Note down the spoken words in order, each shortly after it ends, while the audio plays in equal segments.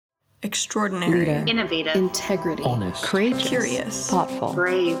extraordinary, leader, innovative, integrity, honest, courageous, curious, thoughtful,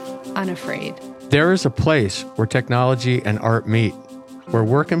 brave, unafraid. There is a place where technology and art meet, where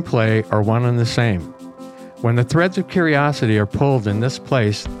work and play are one and the same. When the threads of curiosity are pulled in this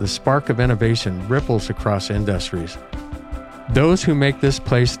place, the spark of innovation ripples across industries. Those who make this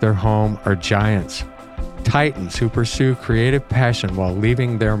place their home are giants, titans who pursue creative passion while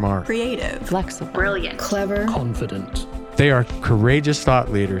leaving their mark. creative, Flexible, brilliant, clever, Confident. They are courageous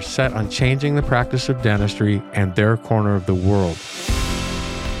thought leaders set on changing the practice of dentistry and their corner of the world.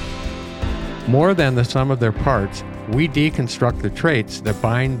 More than the sum of their parts, we deconstruct the traits that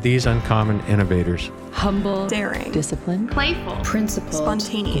bind these uncommon innovators. humble, daring, disciplined, playful, principled,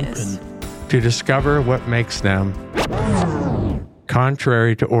 spontaneous, To discover what makes them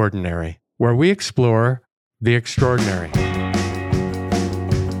contrary to ordinary, where we explore the extraordinary.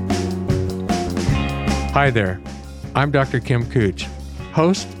 Hi there, I'm Dr. Kim Cooch,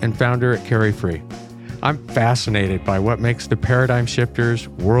 host and founder at Carry-Free. I'm fascinated by what makes the paradigm shifters,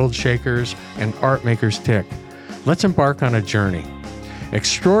 world shakers, and art makers tick. Let's embark on a journey.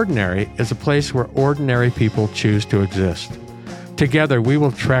 Extraordinary is a place where ordinary people choose to exist. Together, we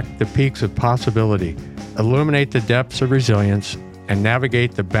will trek the peaks of possibility, illuminate the depths of resilience, and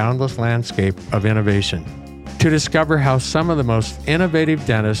navigate the boundless landscape of innovation. To discover how some of the most innovative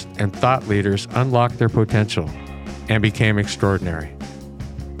dentists and thought leaders unlocked their potential and became extraordinary.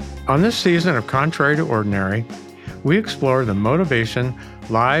 On this season of Contrary to Ordinary, we explore the motivation,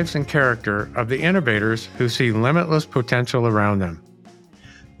 lives, and character of the innovators who see limitless potential around them.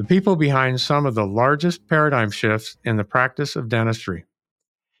 The people behind some of the largest paradigm shifts in the practice of dentistry.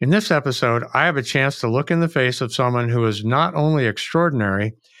 In this episode, I have a chance to look in the face of someone who is not only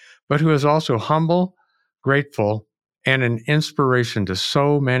extraordinary, but who is also humble, grateful, and an inspiration to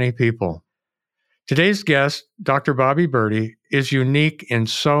so many people. Today's guest, Dr. Bobby Birdi, is unique in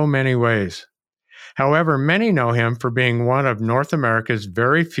so many ways. However, many know him for being one of North America's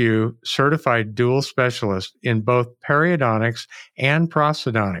very few certified dual specialists in both periodontics and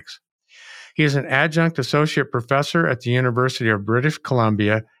prosthodontics. He is an adjunct associate professor at the University of British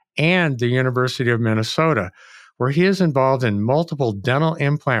Columbia and the University of Minnesota, where he is involved in multiple dental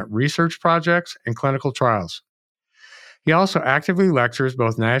implant research projects and clinical trials. He also actively lectures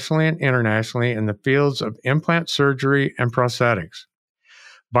both nationally and internationally in the fields of implant surgery and prosthetics.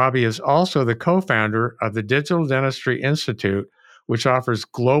 Bobby is also the co-founder of the Digital Dentistry Institute, which offers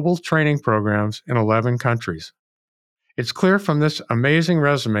global training programs in 11 countries. It's clear from this amazing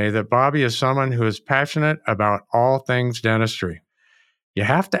resume that Bobby is someone who is passionate about all things dentistry. You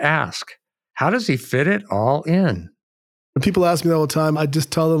have to ask, how does he fit it all in? When people ask me that all the time, I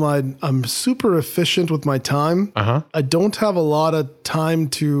just tell them I'm super efficient with my time. I don't have a lot of time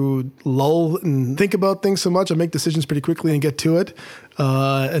to lull and think about things so much. I make decisions pretty quickly and get to it.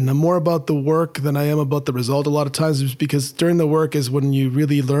 And I'm more about the work than I am about the result a lot of times, is because during the work is when you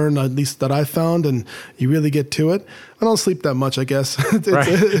really learn, at least that I found, and you really get to it. I don't sleep that much, I guess.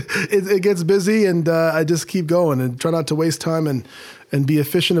 It gets busy, and I just keep going and try not to waste time and be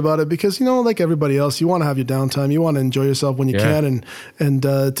efficient about it, because, like everybody else, you want to have your downtime. You want to enjoy yourself when you can. And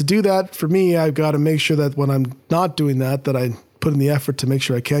to do that, for me, I've got to make sure that when I'm not doing that I put in the effort to make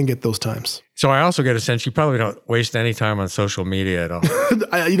sure I can get those times. So I also get a sense you probably don't waste any time on social media at all.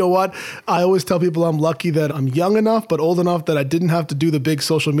 You know what? I always tell people I'm lucky that I'm young enough, but old enough that I didn't have to do the big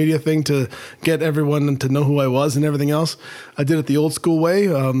social media thing to get everyone to know who I was and everything else. I did it the old school way,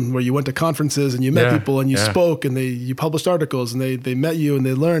 where you went to conferences and you met people and you spoke and you published articles and they met you and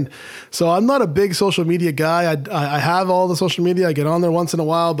they learned. So I'm not a big social media guy. I have all the social media. I get on there once in a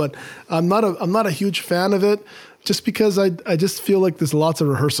while, but I'm not a huge fan of it. Just because I just feel like there's lots of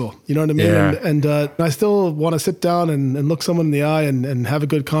rehearsal, you know what I mean? Yeah. And I still want to sit down and look someone in the eye and have a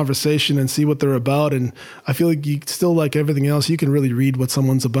good conversation and see what they're about. And I feel like you still, like everything else, you can really read what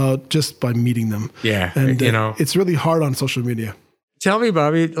someone's about just by meeting them. Yeah. And it's really hard on social media. Tell me,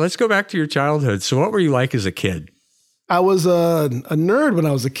 Bobby, let's go back to your childhood. So what were you like as a kid? I was a nerd when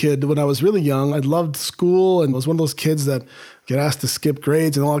I was a kid. When I was really young, I loved school and was one of those kids that get asked to skip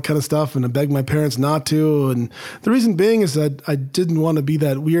grades and all that kind of stuff, and I begged my parents not to. And the reason being is that I didn't want to be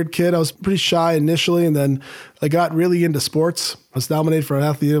that weird kid. I was pretty shy initially, and then I got really into sports. I was nominated for an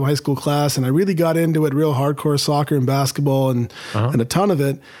athlete in high school class, and I really got into it real hardcore, soccer and basketball and a ton of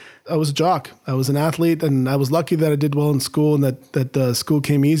it. I was a jock. I was an athlete, and I was lucky that I did well in school and that school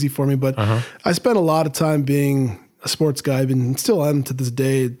came easy for me. But I spent a lot of time being a sports guy, and still am to this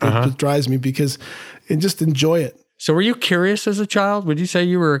day. It drives me because I just enjoy it. So were you curious as a child? Would you say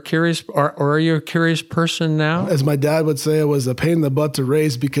you were a curious, or are you a curious person now? As my dad would say, I was a pain in the butt to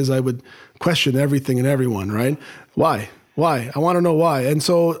raise because I would question everything and everyone, right? Why? Why? I want to know why. And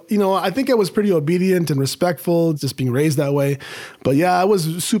so, I think I was pretty obedient and respectful, just being raised that way. But yeah, I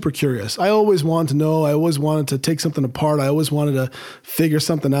was super curious. I always wanted to know. I always wanted to take something apart. I always wanted to figure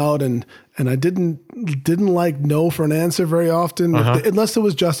something out. And I didn't like no for an answer very often, unless it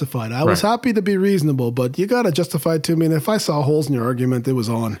was justified. I was happy to be reasonable, but you got to justify it to me. And if I saw holes in your argument, it was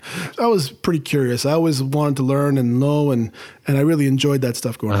on. I was pretty curious. I always wanted to learn and know, and I really enjoyed that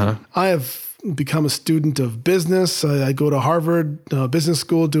stuff going on. I have become a student of business. I go to Harvard Business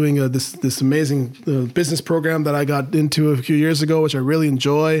School doing this amazing business program that I got into a few years ago, which I really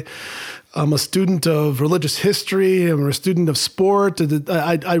enjoy. I'm a student of religious history. I'm a student of sport.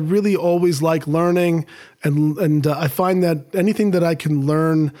 I really always like learning, and I find that anything that I can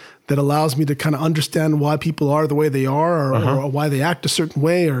learn that allows me to kind of understand why people are the way they are, or why they act a certain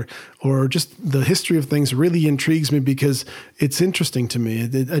way, or just the history of things really intrigues me because it's interesting to me.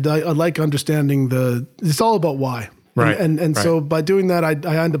 I like understanding it's all about why. Right. And so by doing that, I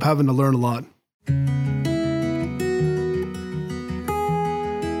end up having to learn a lot.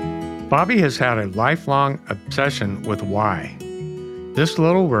 Bobby has had a lifelong obsession with why. This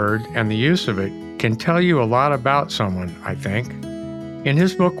little word and the use of it can tell you a lot about someone, I think. In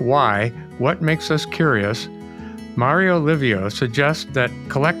his book, Why? What Makes Us Curious, Mario Livio suggests that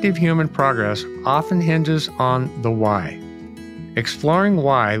collective human progress often hinges on the why. Exploring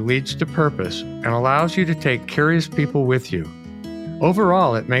why leads to purpose and allows you to take curious people with you.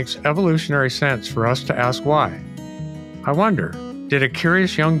 Overall, it makes evolutionary sense for us to ask why. I wonder, did a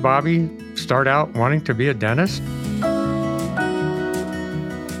curious young Bobby start out wanting to be a dentist?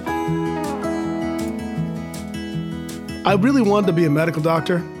 I really wanted to be a medical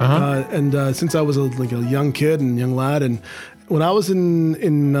doctor, and since I was a young kid and young lad, and when I was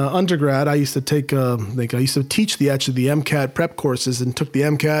in undergrad, I used to take I used to teach the MCAT prep courses and took the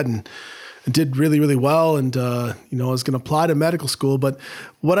MCAT and did really, really well, and I was going to apply to medical school. But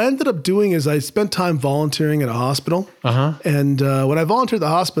what I ended up doing is I spent time volunteering at a hospital, and when I volunteered at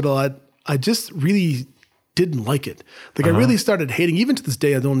the hospital, I just really didn't like it. I really started hating. Even to this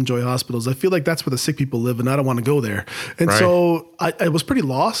day, I don't enjoy hospitals. I feel like that's where the sick people live, and I don't want to go there. And so I was pretty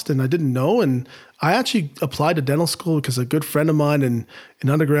lost, and I didn't know. And I actually applied to dental school because a good friend of mine in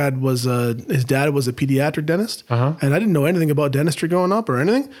undergrad was his dad was a pediatric dentist, and I didn't know anything about dentistry growing up or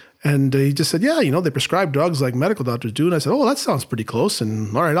anything. And he just said, yeah, they prescribe drugs like medical doctors do. And I said, oh, that sounds pretty close.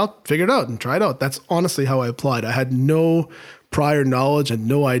 And all right, I'll figure it out and try it out. That's honestly how I applied. I had no prior knowledge and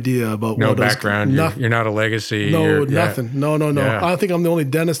no idea about no background. You're not a legacy. No, nothing. No. Yeah. I think I'm the only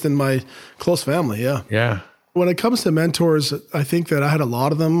dentist in my close family. Yeah. Yeah. When it comes to mentors, I think that I had a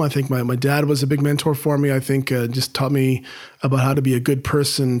lot of them. I think my dad was a big mentor for me. I think just taught me about how to be a good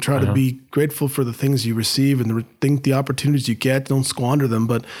person, try to be grateful for the things you receive and think the opportunities you get, don't squander them,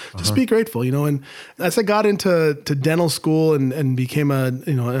 but just be grateful, And as I got into dental school and became a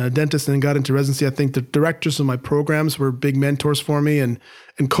dentist and got into residency, I think the directors of my programs were big mentors for me, and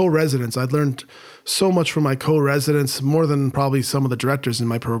co-residents. I'd learned so much from my co-residents, more than probably some of the directors in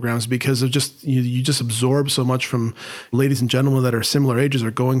my programs, because of just you just absorb so much from ladies and gentlemen that are similar ages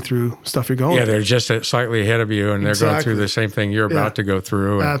or going through stuff you're going through. They're just slightly ahead of you, and they're going through the same thing you're about to go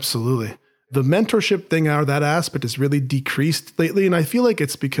through. Absolutely. The mentorship thing, that aspect has really decreased lately, and I feel like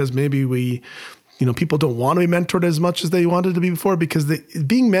it's because maybe people don't want to be mentored as much as they wanted to be before, because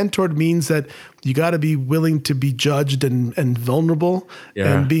being mentored means that you got to be willing to be judged and vulnerable.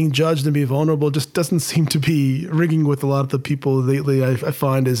 Yeah. And being judged and be vulnerable just doesn't seem to be ringing with a lot of the people lately. I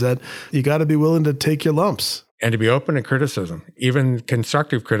find is that you got to be willing to take your lumps. And to be open to criticism, even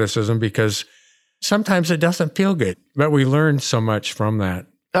constructive criticism, because sometimes it doesn't feel good. But we learn so much from that.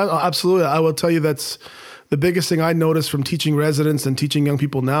 Absolutely. I will tell you that's the biggest thing I noticed from teaching residents and teaching young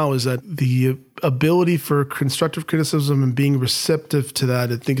people now is that the ability for constructive criticism and being receptive to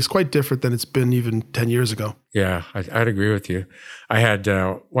that, I think, is quite different than it's been even 10 years ago. Yeah, I'd agree with you. I had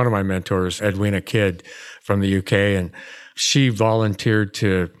one of my mentors, Edwina Kidd from the UK, and she volunteered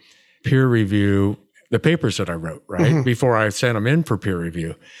to peer review the papers that I wrote, right? Before I sent them in for peer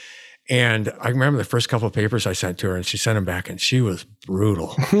review. And I remember the first couple of papers I sent to her, and she sent them back, and she was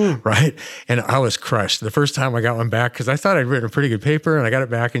brutal, right? And I was crushed the first time I got one back, because I thought I'd written a pretty good paper, and I got it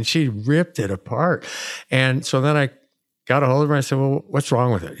back, and she ripped it apart. And so then I got a hold of her, and I said, well, what's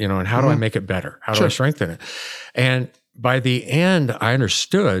wrong with it? And how do I make it better? How do I strengthen it? And by the end, I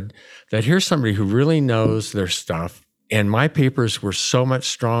understood that here's somebody who really knows their stuff. And my papers were so much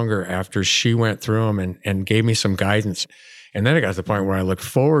stronger after she went through them and gave me some guidance. And then it got to the point where I looked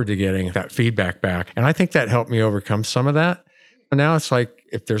forward to getting that feedback back. And I think that helped me overcome some of that. And now it's like,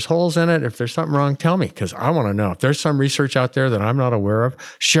 if there's holes in it, if there's something wrong, tell me, because I want to know. If there's some research out there that I'm not aware of,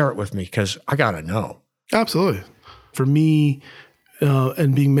 share it with me, because I got to know. Absolutely. for me,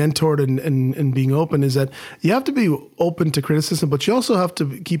 and being mentored and being open is that you have to be open to criticism, but you also have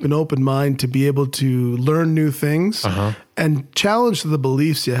to keep an open mind to be able to learn new things and challenge the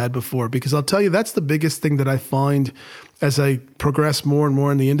beliefs you had before. Because I'll tell you, that's the biggest thing that I find as I progress more and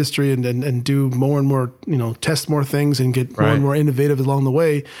more in the industry and do more and more, test more things and get more and more innovative along the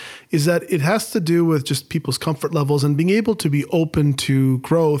way, is that it has to do with just people's comfort levels and being able to be open to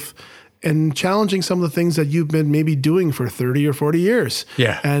growth and challenging some of the things that you've been maybe doing for 30 or 40 years.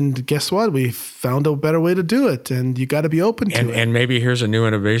 Yeah. And guess what? We found a better way to do it, and you got to be open to it. And maybe here's a new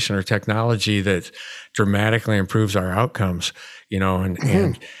innovation or technology that dramatically improves our outcomes,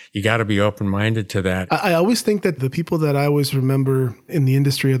 and you got to be open-minded to that. I always think that the people that I always remember in the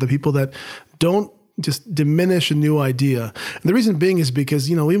industry are the people that don't just diminish a new idea. And the reason being is because,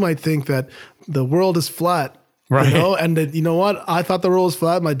 we might think that the world is flat. Right. And that, you know what? I thought the world was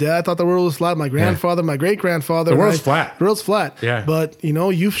flat. My dad thought the world was flat. My grandfather, my great-grandfather. The world's flat. The world's flat. Yeah. But,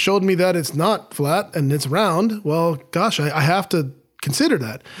 you've showed me that it's not flat and it's round. Well, gosh, I have to consider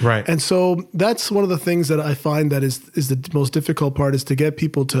that. Right. And so that's one of the things that I find that is the most difficult part, is to get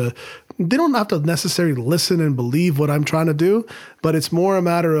people they don't have to necessarily listen and believe what I'm trying to do, but it's more a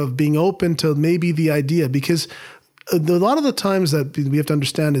matter of being open to maybe the idea. Because a lot of the times that we have to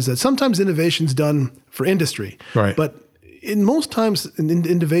understand is that sometimes innovation's done for industry, right? But in most times,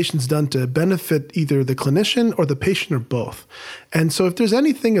 innovation's done to benefit either the clinician or the patient or both. And so if there's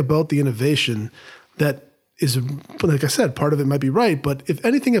anything about the innovation that is, like I said, part of it might be right, but if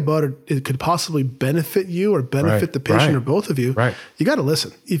anything about it could possibly benefit you or benefit the patient or both of you, you got to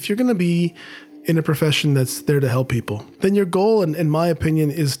listen. If you're going to be in a profession that's there to help people, then your goal, in my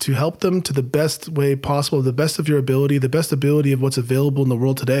opinion, is to help them to the best way possible, the best of your ability, the best ability of what's available in the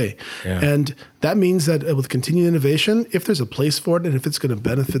world today. Yeah. And that means that with continued innovation, if there's a place for it and if it's going to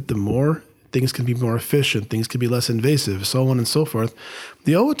benefit them more, things can be more efficient, things can be less invasive, so on and so forth,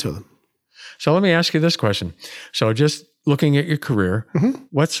 you owe it to them. So let me ask you this question. So just looking at your career,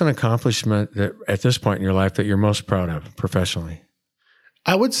 what's an accomplishment that at this point in your life that you're most proud of professionally?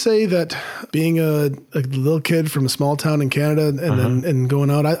 I would say that being a little kid from a small town in Canada and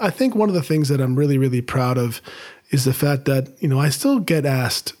going out, I think one of the things that I'm really, really proud of is the fact that, I still get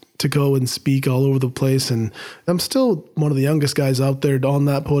asked to go and speak all over the place. And I'm still one of the youngest guys out there on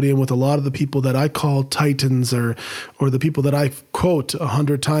that podium with a lot of the people that I call titans or the people that I quote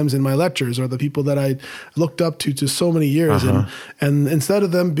 100 times in my lectures, or the people that I looked up to so many years. And instead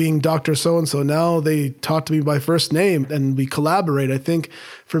of them being Dr. So-and-so, now they talk to me by first name and we collaborate. I think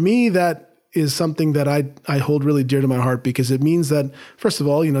for me, that is something that I hold really dear to my heart, because it means that, first of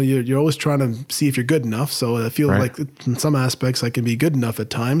all, you're always trying to see if you're good enough. So I feel like in some aspects I can be good enough at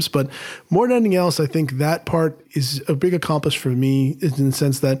times, but more than anything else, I think that part is a big accomplishment for me, in the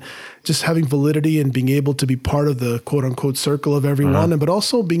sense that just having validity and being able to be part of the quote unquote circle of everyone, but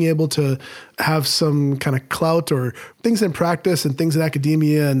also being able to have some kind of clout or things in practice and things in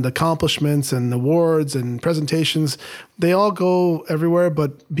academia and accomplishments and awards and presentations, they all go everywhere,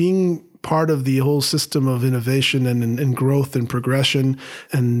 but being part of the whole system of innovation and growth and progression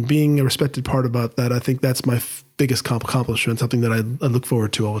and being a respected part about that, I think that's my biggest accomplishment, something that I look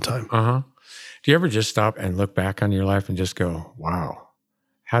forward to all the time. Do you ever just stop and look back on your life and just go, wow,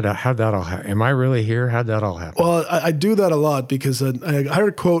 how'd that all happen? Am I really here? How'd that all happen? Well, I do that a lot, because I heard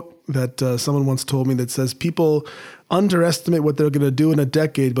a quote that someone once told me that says, people underestimate what they're going to do in a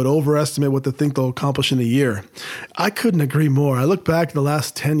decade, but overestimate what they think they'll accomplish in a year. I couldn't agree more. I look back at the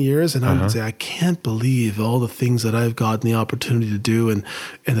last 10 years and I would say, I can't believe all the things that I've gotten the opportunity to do and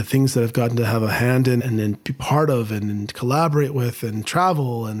the things that I've gotten to have a hand in and then be part of and collaborate with and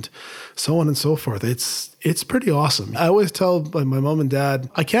travel and so on and so forth. It's pretty awesome. I always tell my mom and dad,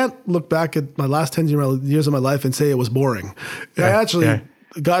 I can't look back at my last 10 years of my life and say it was boring. I actually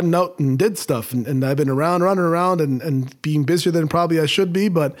gotten out and did stuff, and I've been running around and being busier than probably I should be,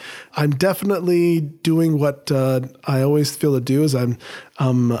 but I'm definitely doing what I always feel to do is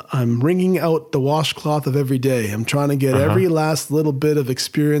I'm wringing out the washcloth of every day. I'm trying to get every last little bit of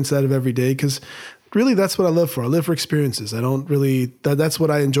experience out of every day, because really that's what I live for. I live for experiences. I don't really, that's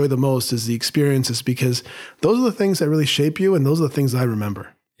what I enjoy the most, is the experiences, because those are the things that really shape you, and those are the things I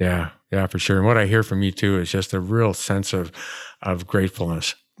remember. Yeah, for sure. And what I hear from you too is just a real sense of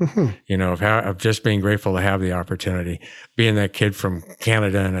gratefulness, of just being grateful to have the opportunity, being that kid from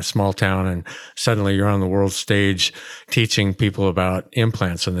Canada in a small town, and suddenly you're on the world stage teaching people about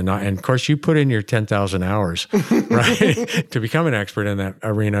implants and of course you put in your 10,000 hours, right, to become an expert in that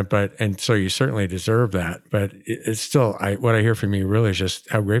arena. And so you certainly deserve that. But it's still, what I hear from you really is just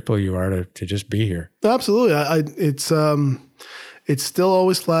how grateful you are to just be here. Absolutely. it's still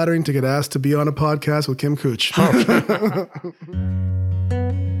always flattering to get asked to be on a podcast with Kim Cooch.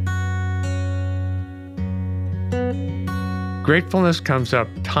 Gratefulness comes up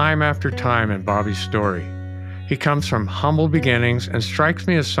time after time in Bobby's story. He comes from humble beginnings and strikes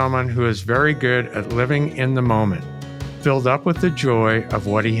me as someone who is very good at living in the moment, filled up with the joy of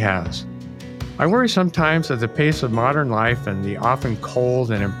what he has. I worry sometimes that the pace of modern life and the often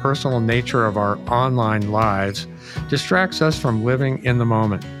cold and impersonal nature of our online lives distracts us from living in the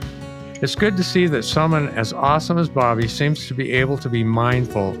moment. It's good to see that someone as awesome as Bobby seems to be able to be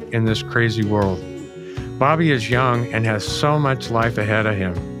mindful in this crazy world. Bobby is young and has so much life ahead of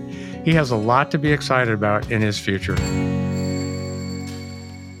him. He has a lot to be excited about in his future.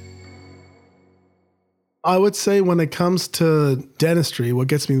 I would say when it comes to dentistry, what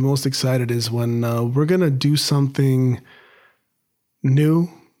gets me most excited is when we're going to do something new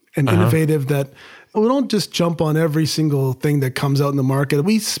and innovative that we don't just jump on every single thing that comes out in the market.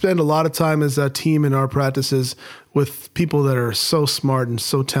 We spend a lot of time as a team in our practices with people that are so smart and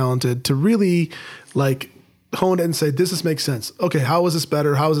so talented to really hone it and say, this makes sense. Okay, how is this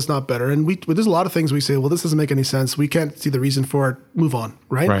better? How is this not better? And there's a lot of things we say, well, this doesn't make any sense. We can't see the reason for it. Move on,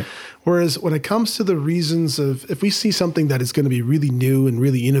 right? Whereas when it comes to the reasons of, if we see something that is going to be really new and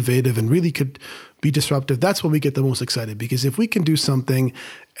really innovative and really could be disruptive, that's when we get the most excited. Because if we can do something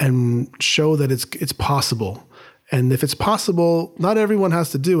and show that it's possible, and if it's possible, not everyone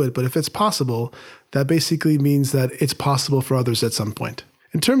has to do it, but if it's possible, that basically means that it's possible for others at some point.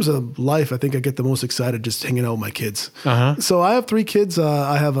 In terms of life, I think I get the most excited just hanging out with my kids. So I have 3 kids.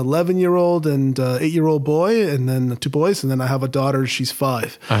 I have an 11-year-old and 8-year-old boy, and then 2 boys, and then I have a daughter. She's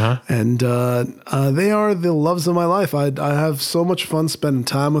 5. And they are the loves of my life. I have so much fun spending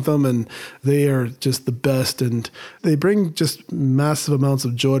time with them, and they are just the best. And they bring just massive amounts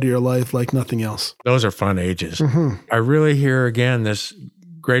of joy to your life like nothing else. Those are fun ages. I really hear, again, this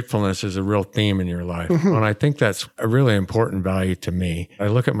gratefulness is a real theme in your life. And I think that's a really important value to me. I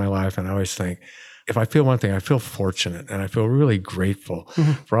look at my life and I always think, if I feel one thing, I feel fortunate and I feel really grateful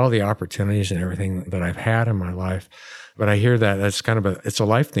for all the opportunities and everything that I've had in my life. But I hear that that's kind of it's a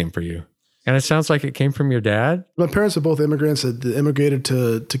life theme for you. And it sounds like it came from your dad? My parents are both immigrants that immigrated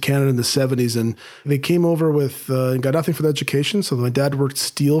to Canada in the 70s, and they came over with, got nothing for their education. So my dad worked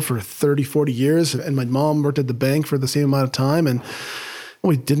steel for 30, 40 years, and my mom worked at the bank for the same amount of time. And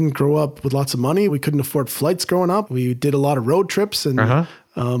we didn't grow up with lots of money. We couldn't afford flights growing up. We did a lot of road trips. And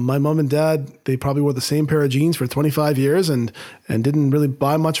my mom and dad, they probably wore the same pair of jeans for 25 years and didn't really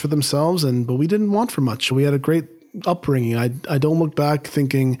buy much for themselves. But we didn't want for much. We had a great upbringing. I don't look back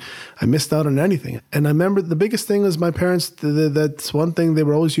thinking I missed out on anything. And I remember the biggest thing was my parents, that's one thing they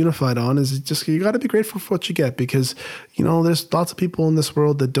were always unified on, is just you got to be grateful for what you get, because, there's lots of people in this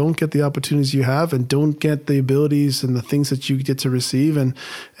world that don't get the opportunities you have and don't get the abilities and the things that you get to receive. And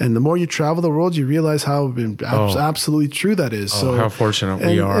the more you travel the world, you realize how absolutely true that is. So how fortunate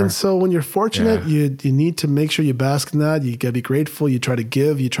we are. And so when you're fortunate, you need to make sure you bask in that. You got to be grateful. You try to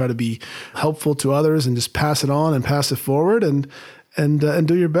give. You try to be helpful to others and just pass it on and pass it forward and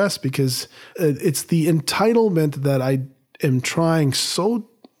do your best, because it's the entitlement that I am trying so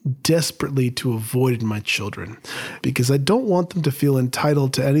desperately to avoid in my children, because I don't want them to feel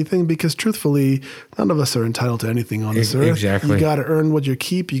entitled to anything, because truthfully, none of us are entitled to anything on this earth. Exactly. You got to earn what you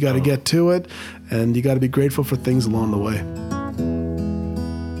keep. You got to get to it, and you got to be grateful for things along the way.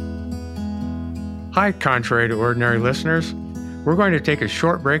 Hi, Contrary to Ordinary listeners. We're going to take a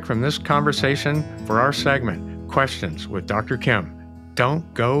short break from this conversation for our segment, Questions with Dr. Kim.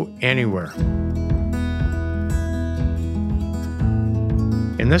 Don't go anywhere.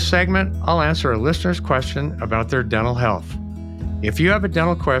 In this segment, I'll answer a listener's question about their dental health. If you have a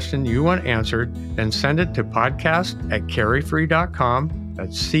dental question you want answered, then send it to podcast@carifree.com.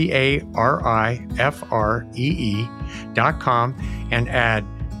 That's CARIFREE.com, and add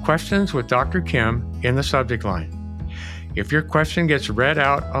Questions with Dr. Kim in the subject line. If your question gets read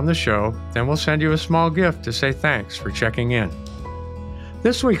out on the show, then we'll send you a small gift to say thanks for checking in.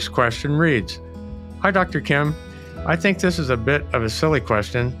 This week's question reads, Hi, Dr. Kim. I think this is a bit of a silly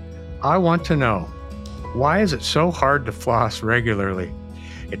question. I want to know, why is it so hard to floss regularly?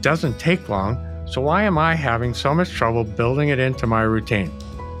 It doesn't take long, so why am I having so much trouble building it into my routine?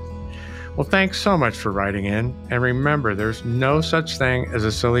 Well, thanks so much for writing in, and remember, there's no such thing as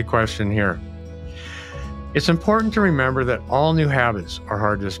a silly question here. It's important to remember that all new habits are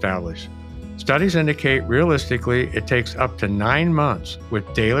hard to establish. Studies indicate realistically it takes up to 9 months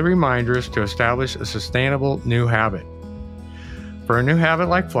with daily reminders to establish a sustainable new habit. For a new habit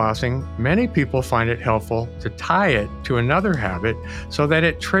like flossing, many people find it helpful to tie it to another habit so that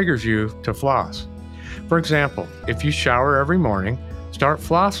it triggers you to floss. For example, if you shower every morning, start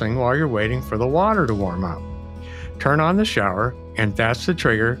flossing while you're waiting for the water to warm up. Turn on the shower, and that's the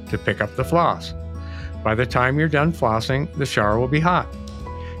trigger to pick up the floss. By the time you're done flossing, the shower will be hot.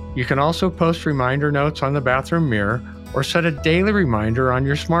 You can also post reminder notes on the bathroom mirror or set a daily reminder on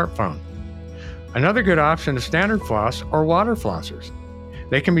your smartphone. Another good option is standard floss or water flossers.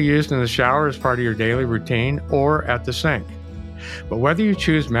 They can be used in the shower as part of your daily routine or at the sink. But whether you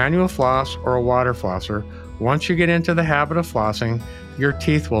choose manual floss or a water flosser, once you get into the habit of flossing, your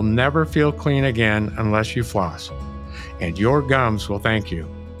teeth will never feel clean again unless you floss. And your gums will thank you.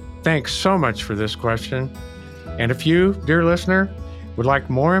 Thanks so much for this question. And if you, dear listener, would like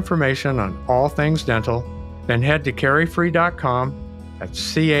more information on all things dental, then head to caryfree.com,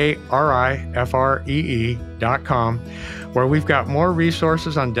 that's CARIFREE.com, where we've got more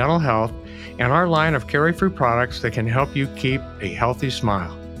resources on dental health and our line of Cary-Free products that can help you keep a healthy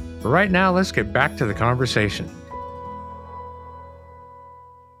smile. But right now, let's get back to the conversation.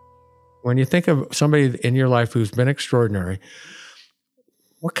 When you think of somebody in your life who's been extraordinary,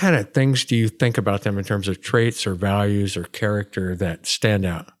 what kind of things do you think about them in terms of traits or values or character that stand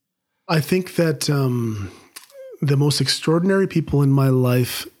out? I think that the most extraordinary people in my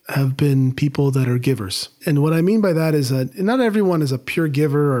life have been people that are givers. And what I mean by that is that not everyone is a pure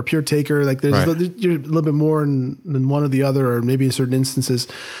giver or pure taker. Like you're a little bit more than one or the other, or maybe in certain instances.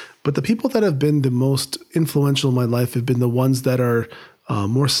 But the people that have been the most influential in my life have been the ones that are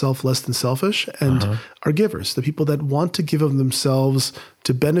more selfless than selfish and are givers. The people that want to give of themselves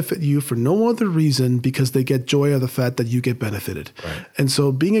to benefit you for no other reason because they get joy of the fact that you get benefited. Right. And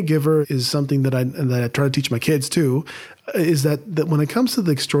so being a giver is something that I try to teach my kids too, is that when it comes to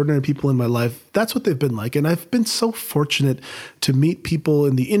the extraordinary people in my life, that's what they've been like. And I've been so fortunate to meet people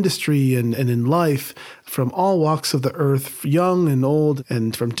in the industry and in life from all walks of the earth, young and old,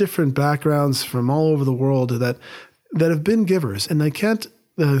 and from different backgrounds from all over the world that have been givers. And I can't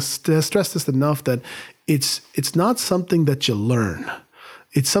stress this enough that it's not something that you learn.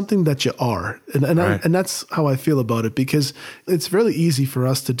 It's something that you are. And that's how I feel about it, because it's really easy for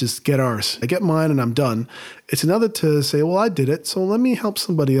us to just get ours. I get mine and I'm done. It's another to say, well, I did it, so let me help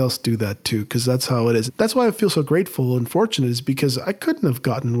somebody else do that too, because that's how it is. That's why I feel so grateful and fortunate, is because I couldn't have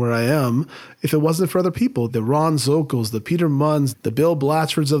gotten where I am if it wasn't for other people. The Ron Zokos, the Peter Munns, the Bill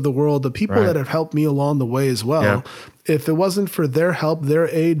Blatchfords of the world, the people that have helped me along the way as well. Yeah. If it wasn't for their help, their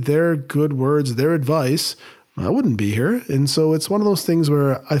aid, their good words, their advice, I wouldn't be here. And so it's one of those things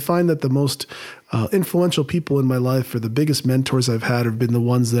where I find that the most influential people in my life, or the biggest mentors I've had, have been the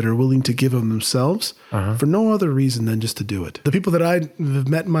ones that are willing to give of themselves for no other reason than just to do it. The people that I've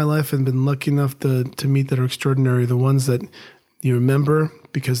met in my life and been lucky enough to meet that are extraordinary, the ones that you remember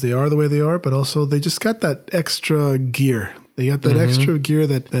because they are the way they are, but also they just got that extra gear. They got that extra gear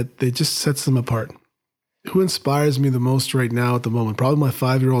that they just sets them apart. Who inspires me the most right now at the moment? Probably my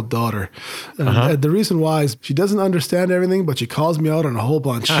 5-year-old daughter. The reason why is she doesn't understand everything, but she calls me out on a whole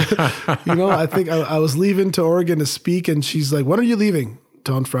bunch. I think I was leaving to Oregon to speak, and she's like, when are you leaving?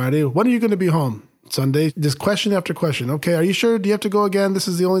 On Friday. When are you going to be home? Sunday. Just question after question. Okay, are you sure? Do you have to go again? This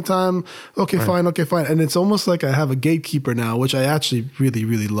is the only time? Okay, fine. Okay, fine. And it's almost like I have a gatekeeper now, which I actually really,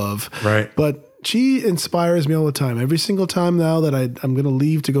 really love. Right. But she inspires me all the time. Every single time now that I'm going to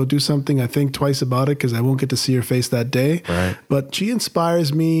leave to go do something, I think twice about it because I won't get to see her face that day. Right. But she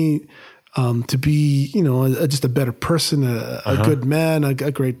inspires me to be, just a better person, a good man,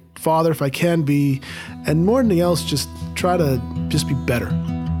 a great father if I can be, and more than anything else, just try to just be better.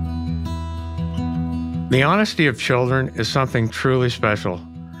 The honesty of children is something truly special.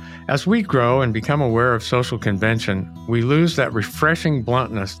 As we grow and become aware of social convention, we lose that refreshing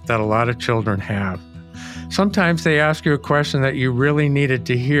bluntness that a lot of children have. Sometimes they ask you a question that you really needed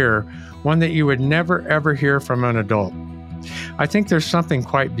to hear, one that you would never ever hear from an adult. I think there's something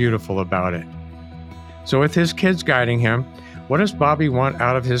quite beautiful about it. So with his kids guiding him, what does Bobby want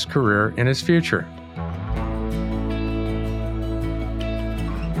out of his career in his future?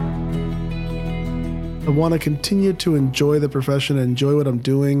 I want to continue to enjoy the profession and enjoy what I'm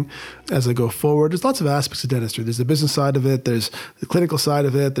doing as I go forward. There's lots of aspects of dentistry. There's the business side of it. There's the clinical side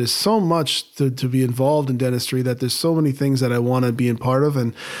of it. There's so much to be involved in dentistry that there's so many things that I want to be in part of.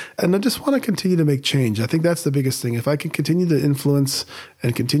 And I just want to continue to make change. I think that's the biggest thing. If I can continue to influence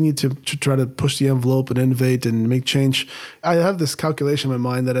and continue to try to push the envelope and innovate and make change, I have this calculation in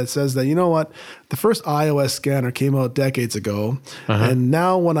my mind that it says that, you know what, the first iOS scanner came out decades ago. And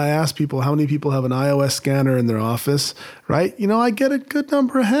now when I ask people how many people have an iOS scanner in their office, right? I get a good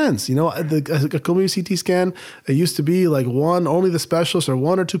number of hands. A community CT scan, it used to be like only the specialist or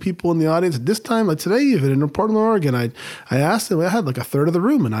one or two people in the audience. This time, like today even in Portland, Oregon, I asked them, I had like a third of the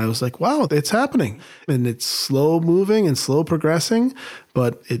room, and I was like, wow, it's happening. And it's slow moving and slow progressing,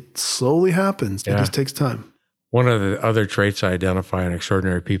 but it slowly happens. It just takes time. One of the other traits I identify in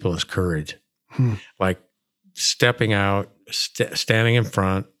extraordinary people is courage. Like stepping out, standing in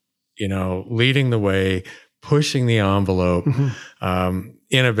front, leading the way, pushing the envelope,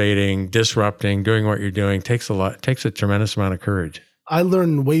 innovating, disrupting, doing what you're doing takes a tremendous amount of courage. I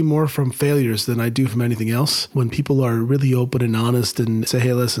learn way more from failures than I do from anything else. When people are really open and honest and say,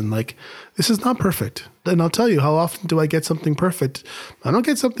 hey, listen, like, this is not perfect. And I'll tell you, how often do I get something perfect? I don't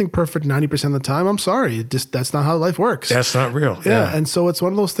get something perfect 90% of the time. I'm sorry. That's not how life works. That's not real. Yeah. And so it's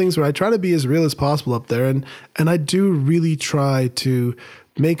one of those things where I try to be as real as possible up there. And I do really try to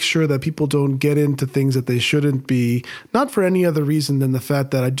make sure that people don't get into things that they shouldn't be, not for any other reason than the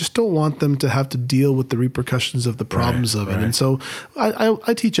fact that I just don't want them to have to deal with the repercussions of the problems of it. And so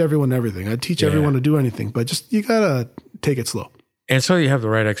I teach everyone everything. I teach everyone to do anything, but just you got to take it slow. And so you have the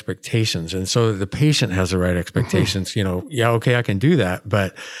right expectations. And so the patient has the right expectations. Okay, I can do that,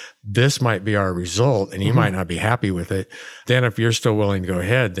 but this might be our result and you might not be happy with it. Then if you're still willing to go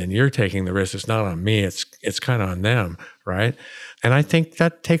ahead, then you're taking the risk. It's not on me. It's kind of on them, right? And I think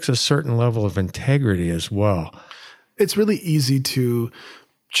that takes a certain level of integrity as well. It's really easy to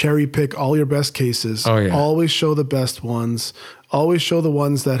cherry pick all your best cases. Oh, yeah. Always show the best ones. Always show the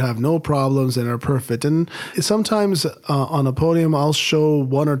ones that have no problems and are perfect. And sometimes on a podium, I'll show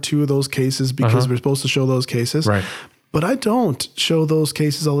one or two of those cases because we're supposed to show those cases. Right. But I don't show those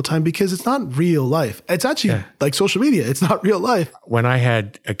cases all the time because it's not real life. It's actually like social media. It's not real life. When I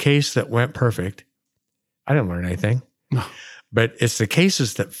had a case that went perfect, I didn't learn anything. No. But it's the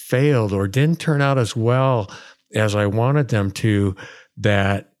cases that failed or didn't turn out as well as I wanted them to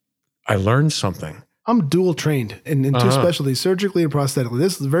that I learned something. I'm dual trained in two specialties, surgically and prosthetically.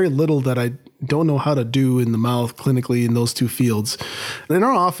 This is very little that I don't know how to do in the mouth clinically in those two fields. And in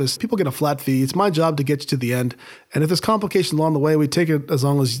our office, people get a flat fee. It's my job to get you to the end. And if there's complications along the way, we take it as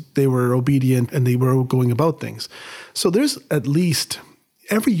long as they were obedient and they were going about things. So there's at least,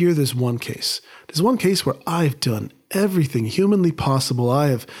 every year there's one case. There's one case where I've done everything humanly possible. I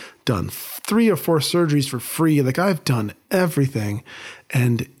have done 3 or 4 surgeries for free. Like I've done everything.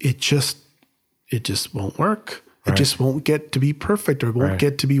 And it just won't work. It just won't get to be perfect or won't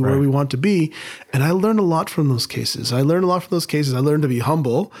get to be where we want to be. And I learned a lot from those cases. I learned to be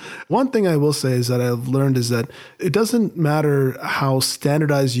humble. One thing I will say is that I've learned is that it doesn't matter how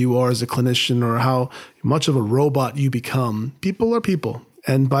standardized you are as a clinician or how much of a robot you become. People are people.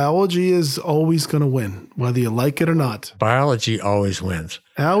 And biology is always going to win, whether you like it or not. Biology always wins.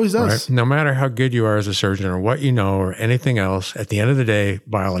 It always does. Right? No matter how good you are as a surgeon or what you know or anything else, at the end of the day,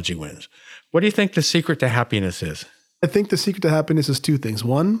 biology wins. What do you think the secret to happiness is? I think the secret to happiness is 2 things.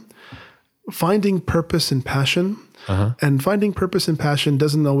 One, finding purpose and passion. And finding purpose and passion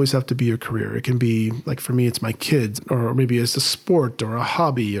doesn't always have to be your career. It can be, like for me, it's my kids, or maybe it's a sport or a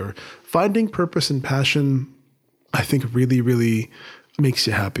hobby. Or finding purpose and passion, I think really, really makes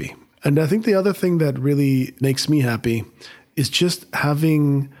you happy. And I think the other thing that really makes me happy is just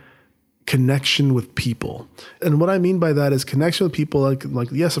having connection with people. And what I mean by that is connection with people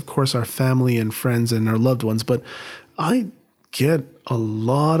like yes, of course, our family and friends and our loved ones, but I get a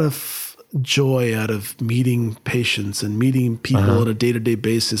lot of joy out of meeting patients and meeting people on a day-to-day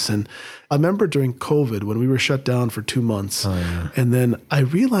basis. And I remember during COVID when we were shut down for 2 months, and then I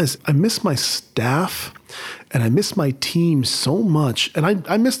realized I miss my staff and I miss my team so much. And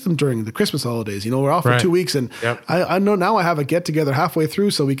I missed them during the Christmas holidays. We're off for 2 weeks. And I know now I have a get together halfway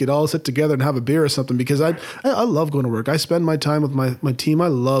through so we could all sit together and have a beer or something, because I love going to work. I spend my time with my team. I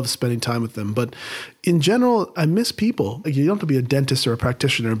love spending time with them. But in general, I miss people. Like, you don't have to be a dentist or a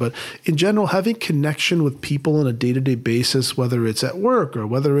practitioner, but in general, having connection with people on a day-to-day basis, whether it's at work or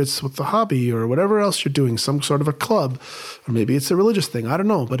whether it's with the hobby or whatever else you're doing, some sort of a club, or maybe it's a religious thing. I don't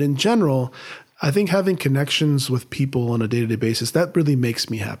know. But in general, I think having connections with people on a day-to-day basis, that really makes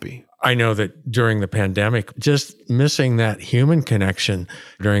me happy. I know that during the pandemic, just missing that human connection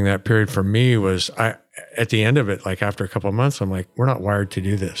during that period for me was, at the end of it, like after a couple of months, I'm like, we're not wired to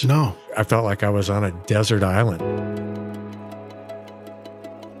do this. No. I felt like I was on a desert island.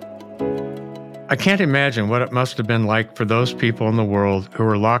 I can't imagine what it must have been like for those people in the world who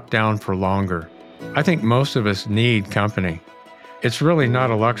were locked down for longer. I think most of us need company. It's really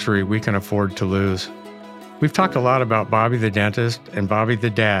not a luxury we can afford to lose. We've talked a lot about Bobby the dentist and Bobby the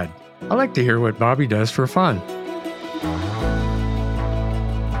dad. I like to hear what Bobby does for fun.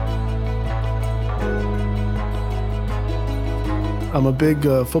 I'm a big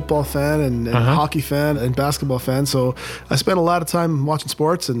football fan and hockey fan and basketball fan. So I spend a lot of time watching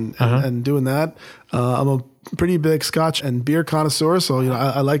sports and doing that. I'm a pretty big Scotch and beer connoisseur, so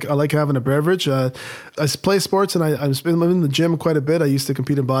I like having a beverage. I play sports and I'm in the gym quite a bit. I used to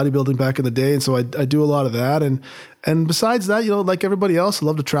compete in bodybuilding back in the day, and so I do a lot of that. And besides that, like everybody else, I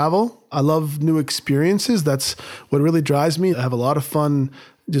love to travel. I love new experiences. That's what really drives me. I have a lot of fun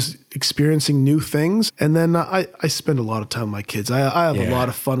just experiencing new things. And then I spend a lot of time with my kids. I have a lot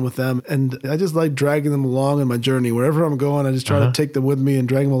of fun with them. And I just like dragging them along in my journey. Wherever I'm going, I just try to take them with me and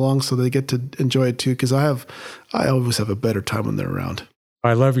drag them along so they get to enjoy it too. Because I always have a better time when they're around.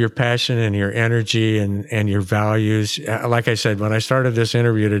 I love your passion and your energy and your values. Like I said, when I started this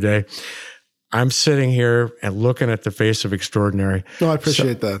interview today, I'm sitting here and looking at the face of extraordinary. No, I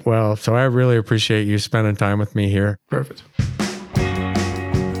appreciate that. Well, so I really appreciate you spending time with me here. Perfect.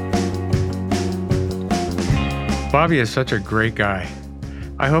 Bobby is such a great guy.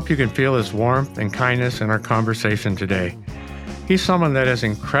 I hope you can feel his warmth and kindness in our conversation today. He's someone that is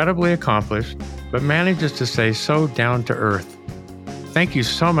incredibly accomplished, but manages to stay so down to earth. Thank you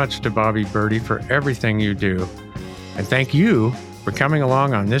so much to Bobby Birdi for everything you do. And thank you for coming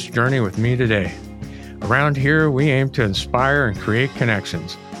along on this journey with me today. Around here, we aim to inspire and create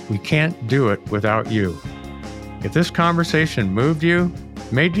connections. We can't do it without you. If this conversation moved you,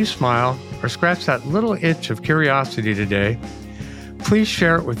 made you smile, or scratch that little itch of curiosity today, please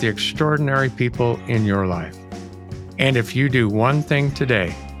share it with the extraordinary people in your life. And if you do one thing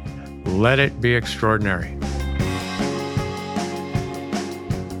today, let it be extraordinary.